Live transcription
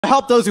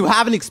Help those who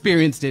haven't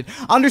experienced it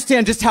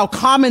understand just how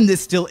common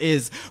this still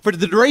is. For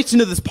the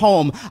duration of this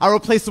poem, I'll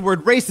replace the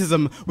word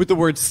racism with the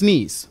word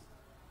sneeze.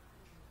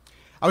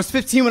 I was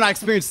 15 when I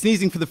experienced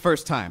sneezing for the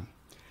first time.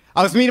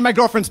 I was meeting my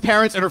girlfriend's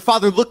parents, and her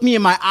father looked me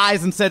in my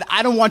eyes and said,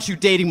 "I don't want you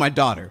dating my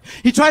daughter."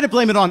 He tried to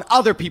blame it on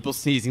other people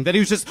sneezing, that he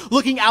was just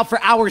looking out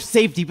for our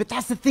safety. But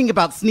that's the thing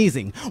about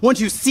sneezing. Once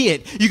you see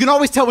it, you can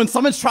always tell when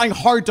someone's trying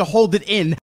hard to hold it in.